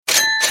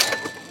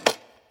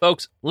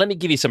Folks, let me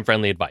give you some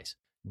friendly advice.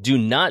 Do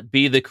not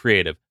be the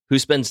creative who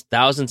spends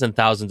thousands and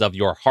thousands of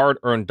your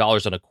hard-earned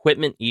dollars on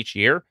equipment each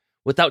year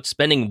without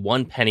spending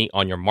one penny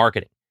on your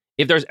marketing.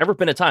 If there's ever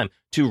been a time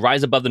to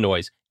rise above the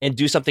noise and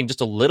do something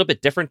just a little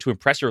bit different to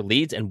impress your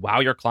leads and wow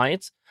your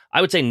clients,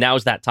 I would say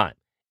now's that time.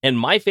 And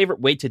my favorite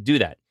way to do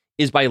that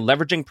is by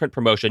leveraging print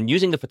promotion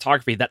using the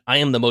photography that I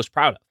am the most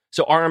proud of.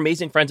 So our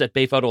amazing friends at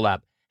Bay Photo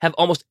Lab have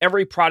almost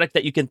every product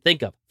that you can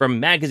think of,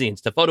 from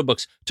magazines to photo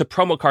books to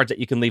promo cards that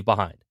you can leave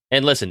behind.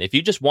 And listen, if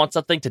you just want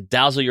something to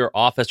dazzle your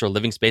office or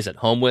living space at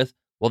home with,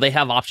 well, they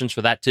have options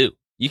for that too.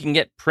 You can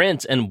get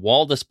prints and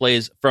wall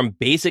displays from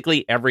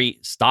basically every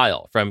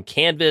style, from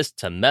canvas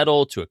to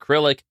metal to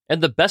acrylic.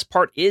 And the best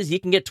part is you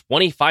can get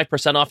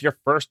 25% off your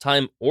first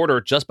time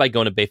order just by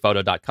going to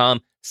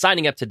bayphoto.com,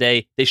 signing up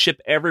today. They ship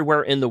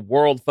everywhere in the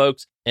world,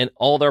 folks, and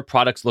all their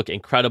products look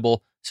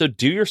incredible. So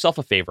do yourself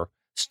a favor,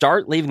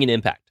 start leaving an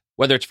impact,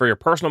 whether it's for your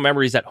personal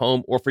memories at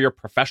home or for your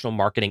professional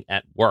marketing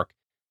at work.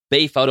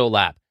 Bay Photo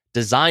Lab,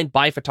 designed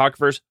by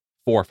photographers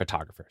for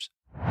photographers.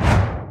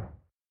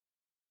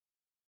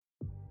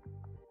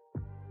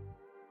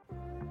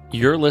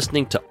 You're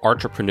listening to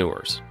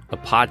Entrepreneurs, a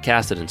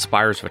podcast that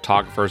inspires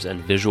photographers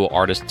and visual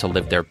artists to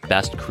live their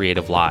best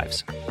creative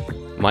lives.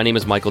 My name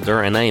is Michael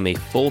Durr, and I am a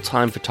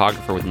full-time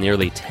photographer with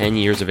nearly 10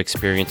 years of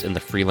experience in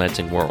the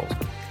freelancing world.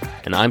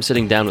 And I'm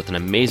sitting down with an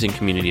amazing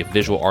community of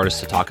visual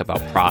artists to talk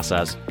about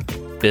process,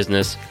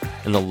 business,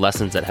 and the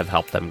lessons that have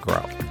helped them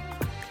grow.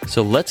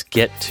 So let's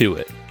get to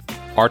it.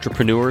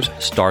 Entrepreneurs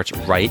starts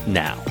right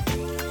now.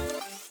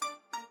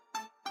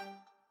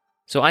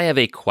 So I have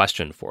a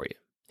question for you.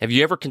 Have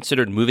you ever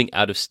considered moving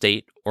out of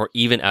state or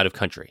even out of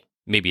country?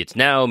 Maybe it's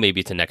now, maybe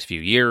it's the next few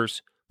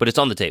years, but it's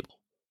on the table.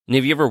 And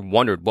have you ever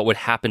wondered what would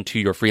happen to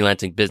your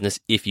freelancing business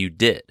if you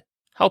did?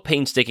 How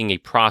painstaking a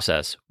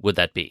process would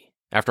that be?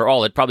 After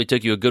all, it probably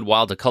took you a good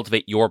while to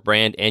cultivate your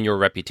brand and your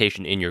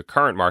reputation in your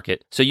current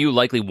market, so you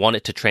likely want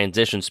it to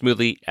transition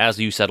smoothly as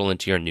you settle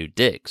into your new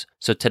digs.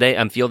 So today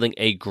I'm fielding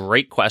a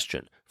great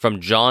question from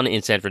John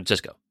in San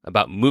Francisco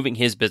about moving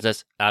his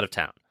business out of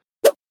town.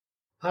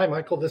 Hi,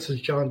 Michael. This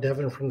is John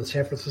Devon from the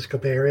San Francisco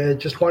Bay Area.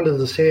 Just wanted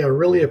to say I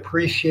really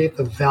appreciate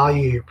the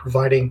value you're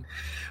providing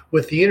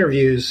with the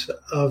interviews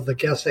of the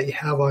guests that you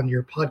have on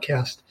your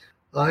podcast.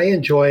 I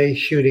enjoy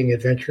shooting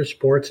adventure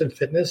sports and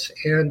fitness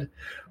and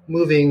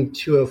moving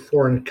to a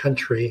foreign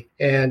country.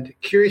 And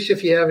curious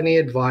if you have any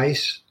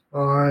advice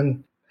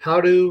on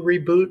how to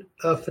reboot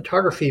a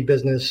photography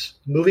business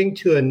moving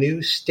to a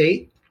new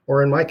state,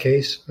 or in my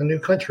case, a new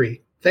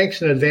country.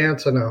 Thanks in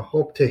advance, and I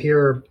hope to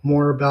hear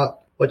more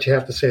about what you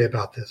have to say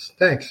about this.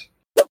 Thanks.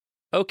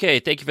 Okay,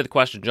 thank you for the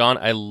question, John.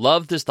 I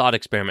love this thought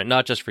experiment,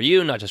 not just for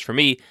you, not just for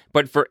me,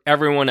 but for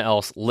everyone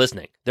else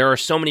listening. There are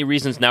so many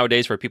reasons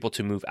nowadays for people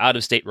to move out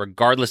of state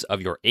regardless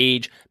of your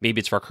age. Maybe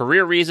it's for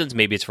career reasons,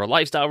 maybe it's for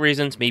lifestyle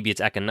reasons, maybe it's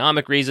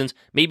economic reasons,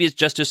 maybe it's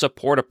just to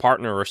support a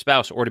partner or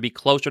spouse or to be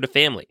closer to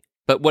family.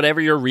 But whatever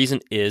your reason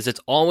is,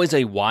 it's always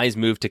a wise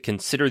move to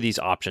consider these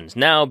options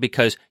now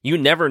because you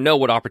never know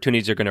what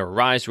opportunities are going to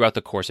arise throughout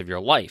the course of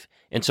your life.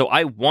 And so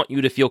I want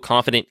you to feel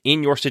confident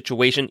in your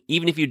situation,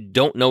 even if you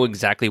don't know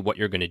exactly what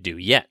you're going to do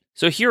yet.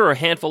 So here are a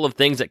handful of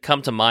things that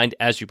come to mind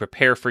as you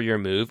prepare for your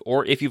move,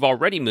 or if you've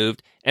already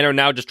moved and are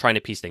now just trying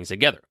to piece things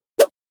together.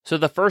 So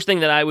the first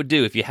thing that I would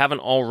do, if you haven't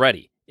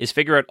already, is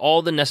figure out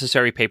all the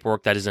necessary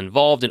paperwork that is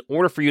involved in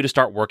order for you to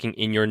start working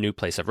in your new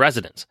place of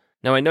residence.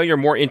 Now, I know you're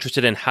more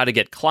interested in how to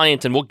get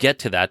clients, and we'll get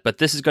to that, but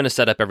this is going to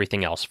set up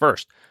everything else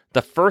first.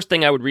 The first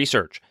thing I would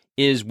research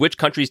is which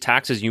country's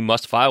taxes you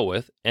must file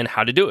with and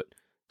how to do it.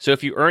 So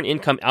if you earn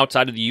income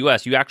outside of the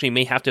U.S., you actually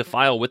may have to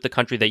file with the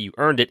country that you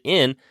earned it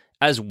in,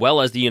 as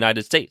well as the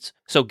United States.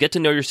 So get to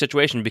know your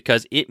situation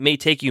because it may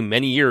take you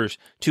many years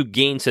to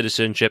gain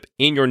citizenship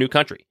in your new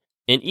country.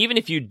 And even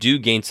if you do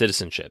gain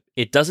citizenship,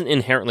 it doesn't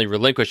inherently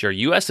relinquish your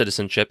U.S.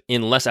 citizenship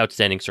unless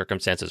outstanding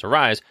circumstances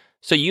arise,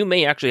 so you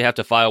may actually have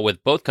to file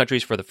with both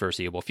countries for the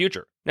foreseeable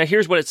future. Now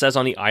here's what it says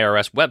on the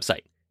IRS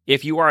website.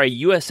 If you are a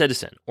U.S.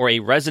 citizen or a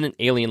resident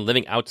alien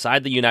living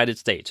outside the United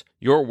States,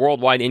 your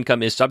worldwide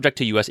income is subject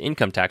to U.S.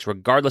 income tax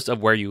regardless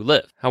of where you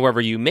live.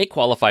 However, you may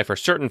qualify for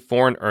certain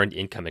foreign earned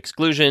income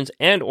exclusions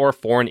and or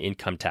foreign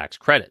income tax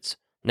credits.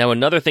 Now,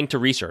 another thing to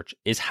research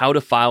is how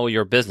to file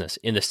your business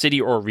in the city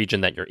or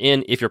region that you're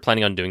in if you're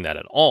planning on doing that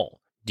at all.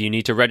 Do you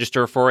need to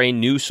register for a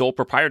new sole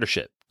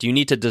proprietorship? Do you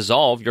need to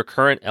dissolve your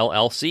current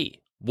LLC?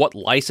 What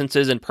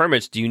licenses and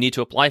permits do you need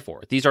to apply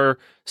for? These are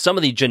some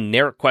of the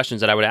generic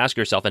questions that I would ask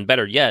yourself, and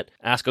better yet,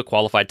 ask a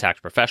qualified tax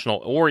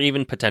professional or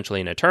even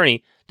potentially an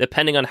attorney,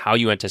 depending on how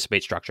you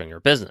anticipate structuring your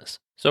business.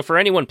 So for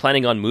anyone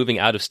planning on moving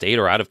out of state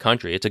or out of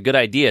country, it's a good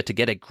idea to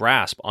get a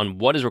grasp on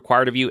what is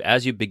required of you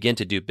as you begin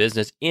to do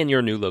business in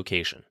your new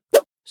location.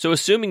 So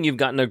assuming you've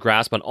gotten a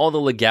grasp on all the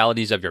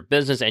legalities of your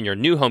business and your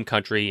new home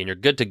country and you're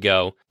good to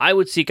go, I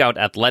would seek out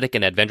athletic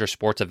and adventure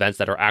sports events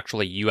that are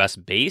actually US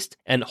based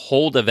and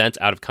hold events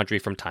out of country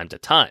from time to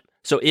time.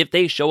 So if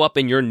they show up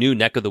in your new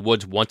neck of the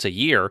woods once a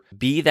year,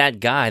 be that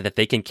guy that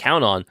they can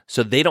count on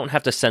so they don't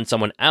have to send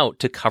someone out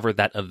to cover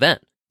that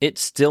event. It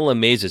still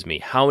amazes me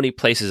how many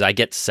places I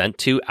get sent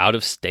to out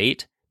of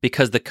state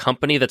because the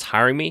company that's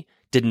hiring me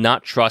did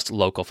not trust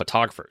local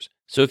photographers.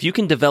 So if you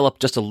can develop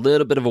just a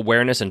little bit of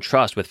awareness and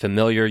trust with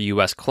familiar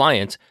US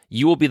clients,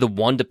 you will be the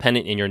one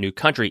dependent in your new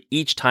country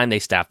each time they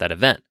staff that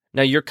event.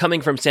 Now, you're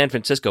coming from San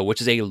Francisco,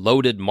 which is a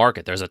loaded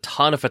market. There's a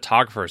ton of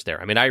photographers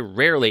there. I mean, I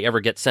rarely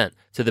ever get sent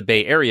to the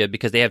Bay Area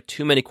because they have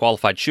too many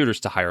qualified shooters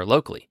to hire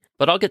locally.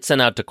 But I'll get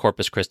sent out to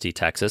Corpus Christi,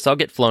 Texas. I'll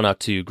get flown out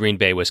to Green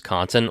Bay,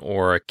 Wisconsin,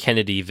 or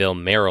Kennedyville,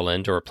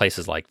 Maryland, or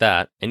places like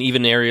that. And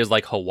even areas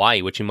like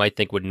Hawaii, which you might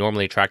think would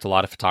normally attract a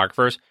lot of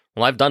photographers.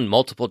 Well, I've done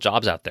multiple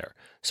jobs out there.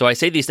 So I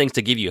say these things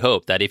to give you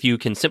hope that if you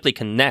can simply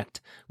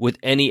connect with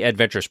any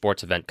adventure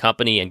sports event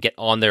company and get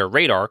on their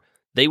radar,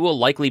 they will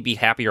likely be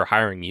happier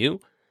hiring you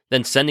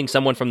than sending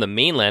someone from the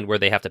mainland where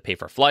they have to pay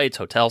for flights,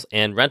 hotels,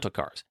 and rental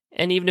cars.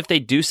 And even if they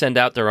do send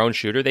out their own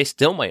shooter, they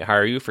still might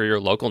hire you for your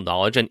local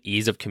knowledge and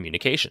ease of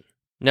communication.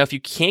 Now, if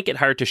you can't get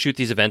hired to shoot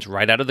these events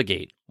right out of the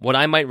gate, what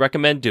I might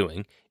recommend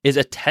doing is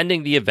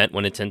attending the event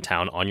when it's in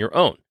town on your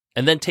own,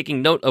 and then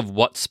taking note of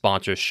what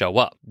sponsors show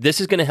up. This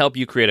is going to help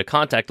you create a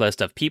contact list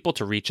of people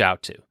to reach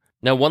out to.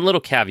 Now, one little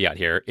caveat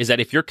here is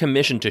that if you're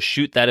commissioned to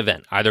shoot that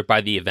event, either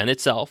by the event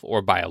itself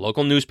or by a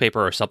local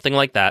newspaper or something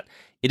like that,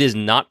 it is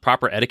not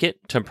proper etiquette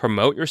to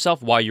promote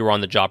yourself while you're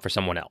on the job for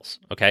someone else,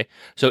 okay?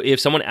 So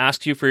if someone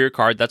asks you for your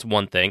card, that's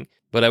one thing,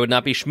 but I would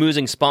not be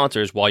schmoozing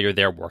sponsors while you're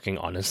there working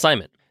on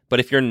assignment. But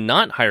if you're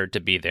not hired to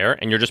be there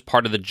and you're just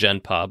part of the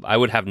Gen Pub, I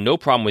would have no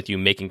problem with you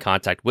making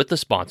contact with the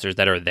sponsors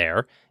that are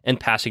there and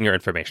passing your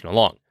information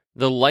along.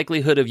 The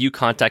likelihood of you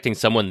contacting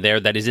someone there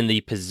that is in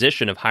the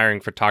position of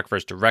hiring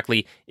photographers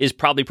directly is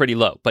probably pretty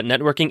low, but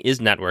networking is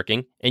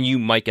networking, and you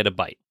might get a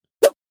bite.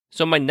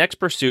 So my next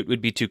pursuit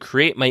would be to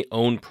create my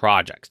own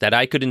projects that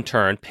I could in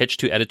turn pitch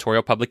to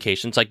editorial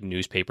publications like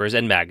newspapers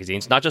and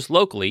magazines, not just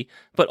locally,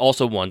 but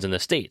also ones in the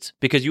States.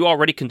 Because you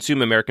already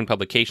consume American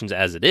publications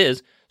as it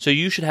is, so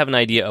you should have an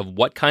idea of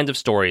what kinds of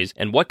stories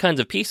and what kinds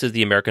of pieces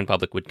the American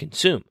public would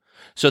consume.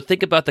 So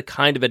think about the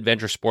kind of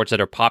adventure sports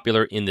that are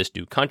popular in this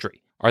new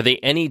country. Are they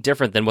any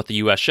different than what the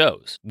US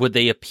shows? Would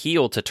they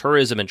appeal to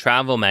tourism and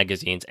travel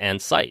magazines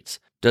and sites?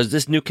 Does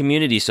this new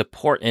community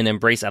support and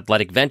embrace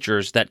athletic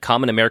ventures that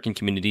common American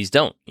communities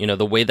don't? You know,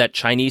 the way that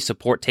Chinese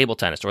support table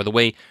tennis, or the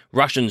way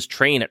Russians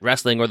train at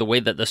wrestling, or the way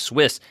that the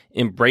Swiss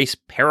embrace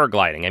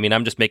paragliding. I mean,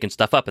 I'm just making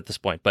stuff up at this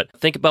point, but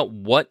think about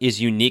what is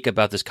unique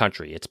about this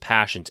country, its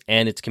passions,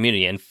 and its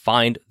community, and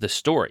find the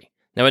story.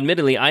 Now,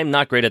 admittedly, I'm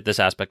not great at this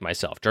aspect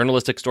myself.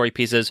 Journalistic story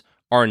pieces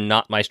are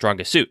not my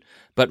strongest suit,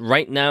 but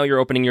right now you're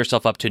opening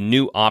yourself up to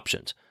new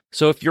options.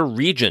 So if your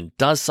region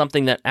does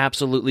something that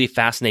absolutely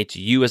fascinates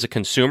you as a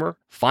consumer,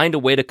 find a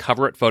way to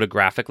cover it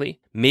photographically,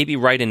 maybe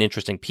write an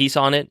interesting piece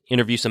on it,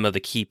 interview some of the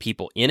key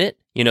people in it,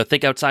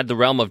 think outside the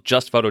realm of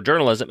just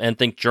photojournalism and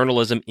think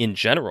journalism in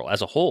general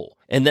as a whole,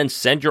 and then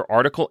send your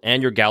article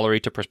and your gallery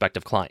to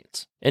prospective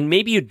clients. And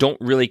maybe you don't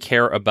really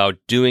care about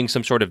doing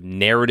some sort of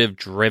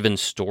narrative-driven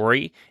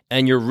story,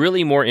 and you're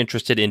really more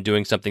interested in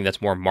doing something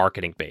that's more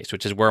marketing-based,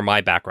 which is where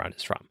my background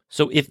is from.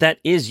 So if that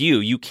is you,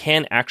 you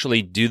can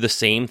actually do the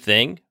same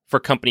thing for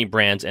company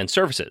brands and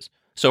services.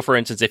 So for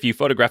instance, if you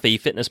photograph a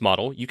fitness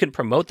model, you can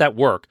promote that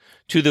work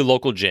to the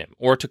local gym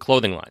or to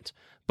clothing lines.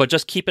 But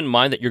just keep in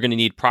mind that you're going to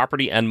need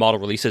property and model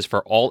releases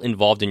for all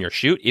involved in your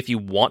shoot if you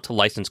want to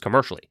license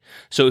commercially.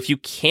 So if you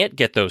can't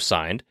get those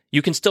signed,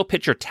 you can still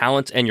pitch your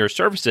talents and your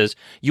services.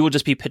 You will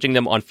just be pitching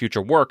them on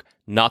future work,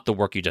 not the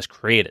work you just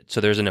created.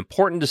 So there's an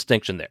important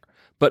distinction there.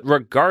 But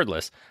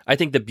regardless, I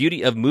think the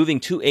beauty of moving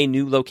to a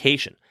new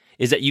location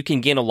is that you can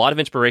gain a lot of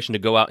inspiration to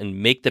go out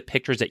and make the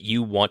pictures that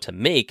you want to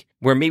make,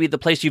 where maybe the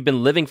place you've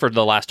been living for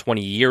the last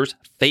 20 years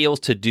fails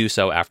to do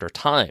so after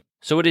time.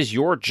 So it is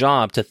your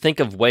job to think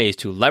of ways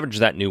to leverage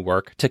that new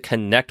work to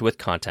connect with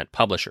content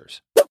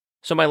publishers.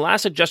 So my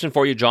last suggestion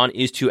for you, John,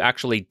 is to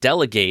actually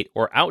delegate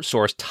or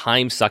outsource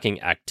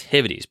time-sucking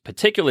activities,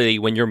 particularly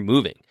when you're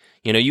moving.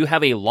 You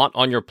have a lot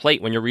on your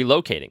plate when you're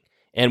relocating.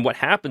 And what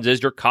happens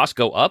is your costs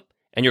go up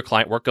and your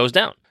client work goes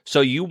down.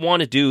 So you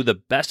want to do the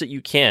best that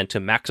you can to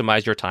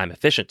maximize your time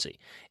efficiency.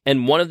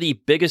 And one of the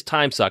biggest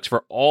time sucks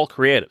for all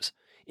creatives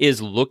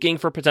is looking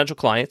for potential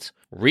clients,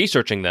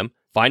 researching them,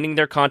 finding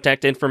their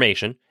contact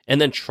information, and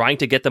then trying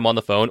to get them on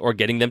the phone or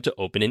getting them to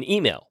open an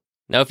email.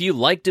 Now, if you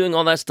like doing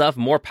all that stuff,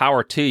 more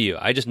power to you.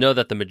 I just know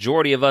that the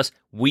majority of us,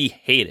 we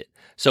hate it.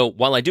 So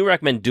while I do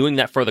recommend doing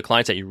that for the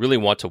clients that you really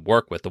want to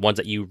work with, the ones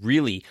that you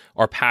really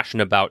are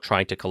passionate about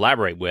trying to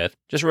collaborate with,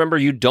 just remember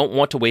you don't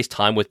want to waste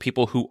time with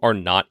people who are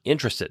not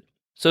interested.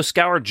 So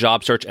scour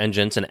job search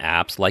engines and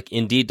apps like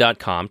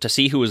Indeed.com to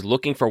see who is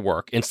looking for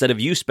work instead of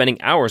you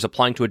spending hours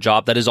applying to a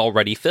job that is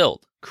already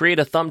filled. Create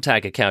a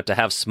Thumbtack account to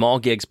have small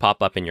gigs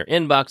pop up in your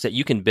inbox that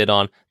you can bid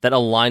on that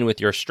align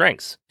with your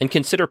strengths. And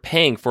consider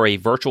paying for a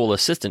virtual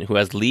assistant who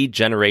has lead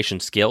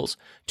generation skills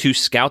to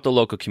scout the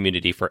local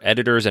community for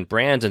editors and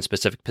brands in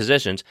specific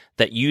positions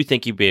that you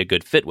think you'd be a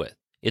good fit with.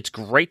 It's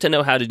great to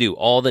know how to do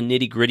all the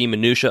nitty-gritty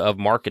minutia of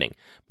marketing,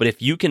 but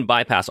if you can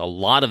bypass a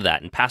lot of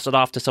that and pass it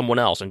off to someone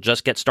else and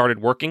just get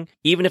started working,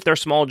 even if they're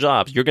small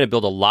jobs, you're going to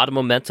build a lot of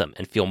momentum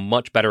and feel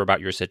much better about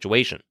your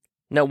situation.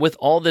 Now, with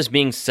all this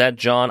being said,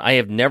 John, I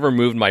have never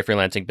moved my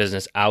freelancing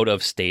business out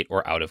of state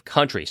or out of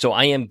country, so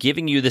I am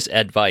giving you this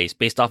advice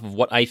based off of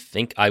what I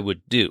think I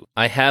would do.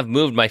 I have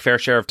moved my fair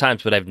share of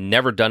times, but I've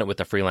never done it with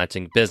a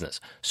freelancing business.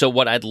 So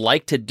what I'd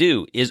like to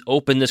do is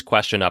open this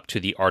question up to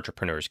the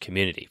entrepreneurs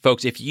community.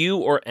 Folks, if you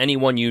or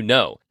anyone you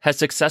know has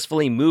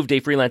successfully moved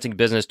a freelancing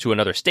business to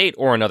another state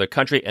or another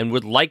country and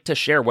would like to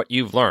share what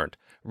you've learned,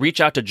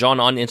 reach out to John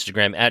on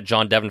Instagram at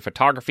John Devon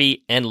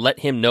Photography and let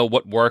him know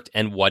what worked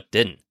and what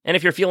didn't. And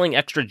if you're feeling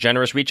extra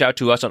generous, reach out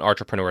to us on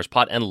Entrepreneurs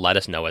Pod and let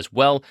us know as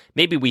well.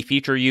 Maybe we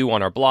feature you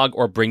on our blog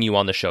or bring you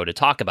on the show to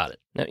talk about it.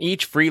 Now,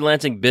 each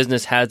freelancing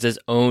business has its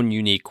own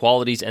unique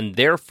qualities and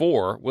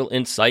therefore will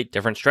incite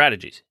different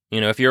strategies.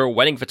 If you're a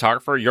wedding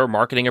photographer, your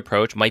marketing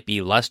approach might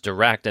be less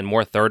direct and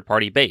more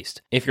third-party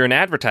based. If you're an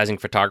advertising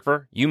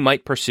photographer, you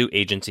might pursue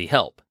agency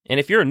help. And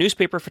if you're a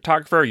newspaper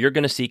photographer, you're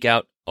going to seek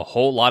out a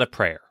whole lot of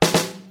prayer.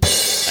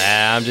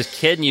 I'm just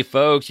kidding you,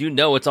 folks. You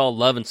know it's all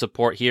love and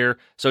support here.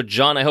 So,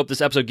 John, I hope this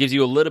episode gives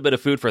you a little bit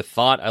of food for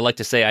thought. I like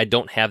to say I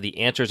don't have the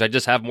answers. I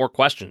just have more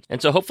questions.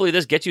 And so hopefully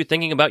this gets you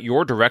thinking about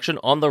your direction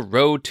on the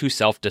road to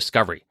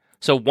self-discovery.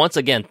 So once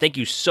again, thank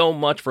you so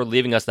much for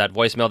leaving us that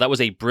voicemail. That was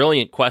a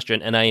brilliant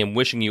question, and I am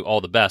wishing you all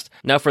the best.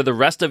 Now, for the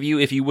rest of you,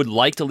 if you would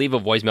like to leave a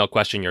voicemail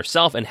question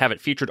yourself and have it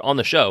featured on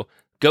the show,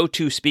 go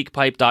to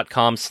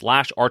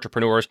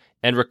speakpipe.com/entrepreneurs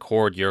and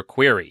record your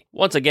query.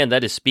 Once again,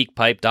 that is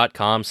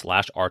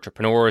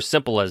speakpipe.com/entrepreneurs.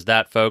 Simple as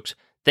that, folks.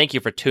 Thank you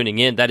for tuning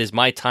in. That is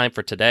my time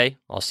for today.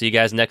 I'll see you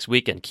guys next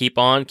week, and keep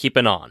on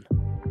keeping on.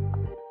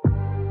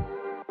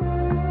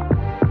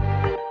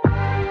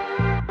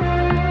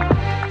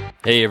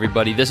 Hey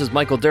everybody, this is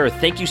Michael Durr.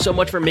 Thank you so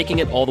much for making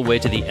it all the way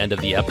to the end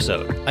of the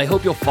episode. I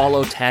hope you'll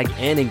follow, tag,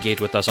 and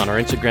engage with us on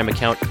our Instagram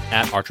account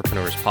at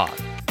Entrepreneurspod.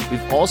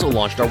 We've also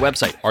launched our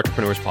website,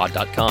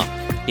 entrepreneurspod.com.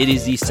 It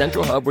is the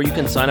central hub where you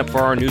can sign up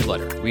for our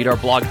newsletter, read our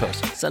blog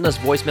posts, send us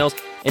voicemails,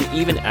 and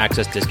even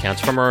access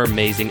discounts from our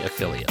amazing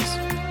affiliates.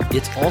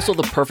 It's also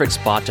the perfect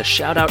spot to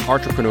shout out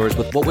entrepreneurs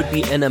with what would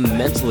be an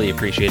immensely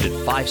appreciated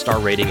 5-star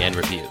rating and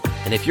review.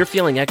 And if you're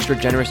feeling extra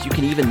generous, you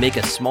can even make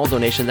a small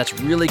donation that's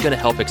really going to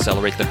help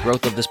accelerate the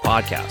growth of this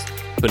podcast.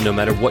 But no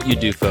matter what you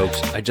do,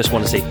 folks, I just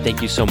want to say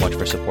thank you so much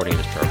for supporting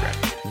this program.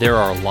 There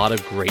are a lot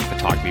of great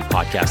photography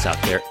podcasts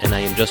out there, and I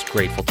am just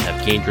grateful to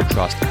have gained your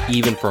trust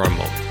even for a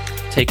moment.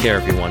 Take care,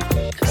 everyone.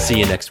 See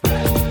you next week.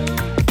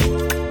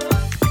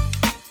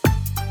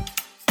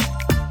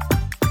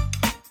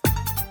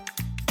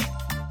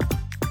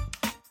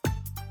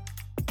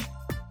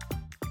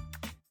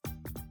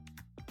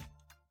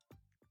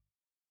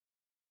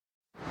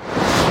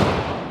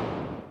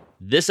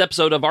 This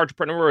episode of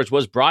Entrepreneurs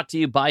was brought to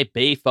you by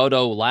Bay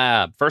Photo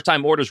Lab.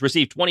 First-time orders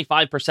receive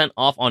 25%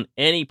 off on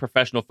any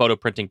professional photo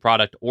printing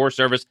product or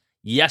service.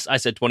 Yes, I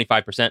said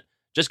 25%.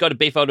 Just go to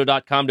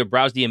bayphoto.com to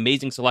browse the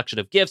amazing selection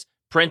of gifts,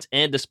 prints,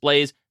 and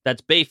displays.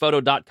 That's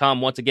bayphoto.com.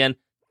 Once again,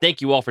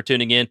 thank you all for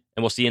tuning in,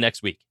 and we'll see you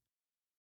next week.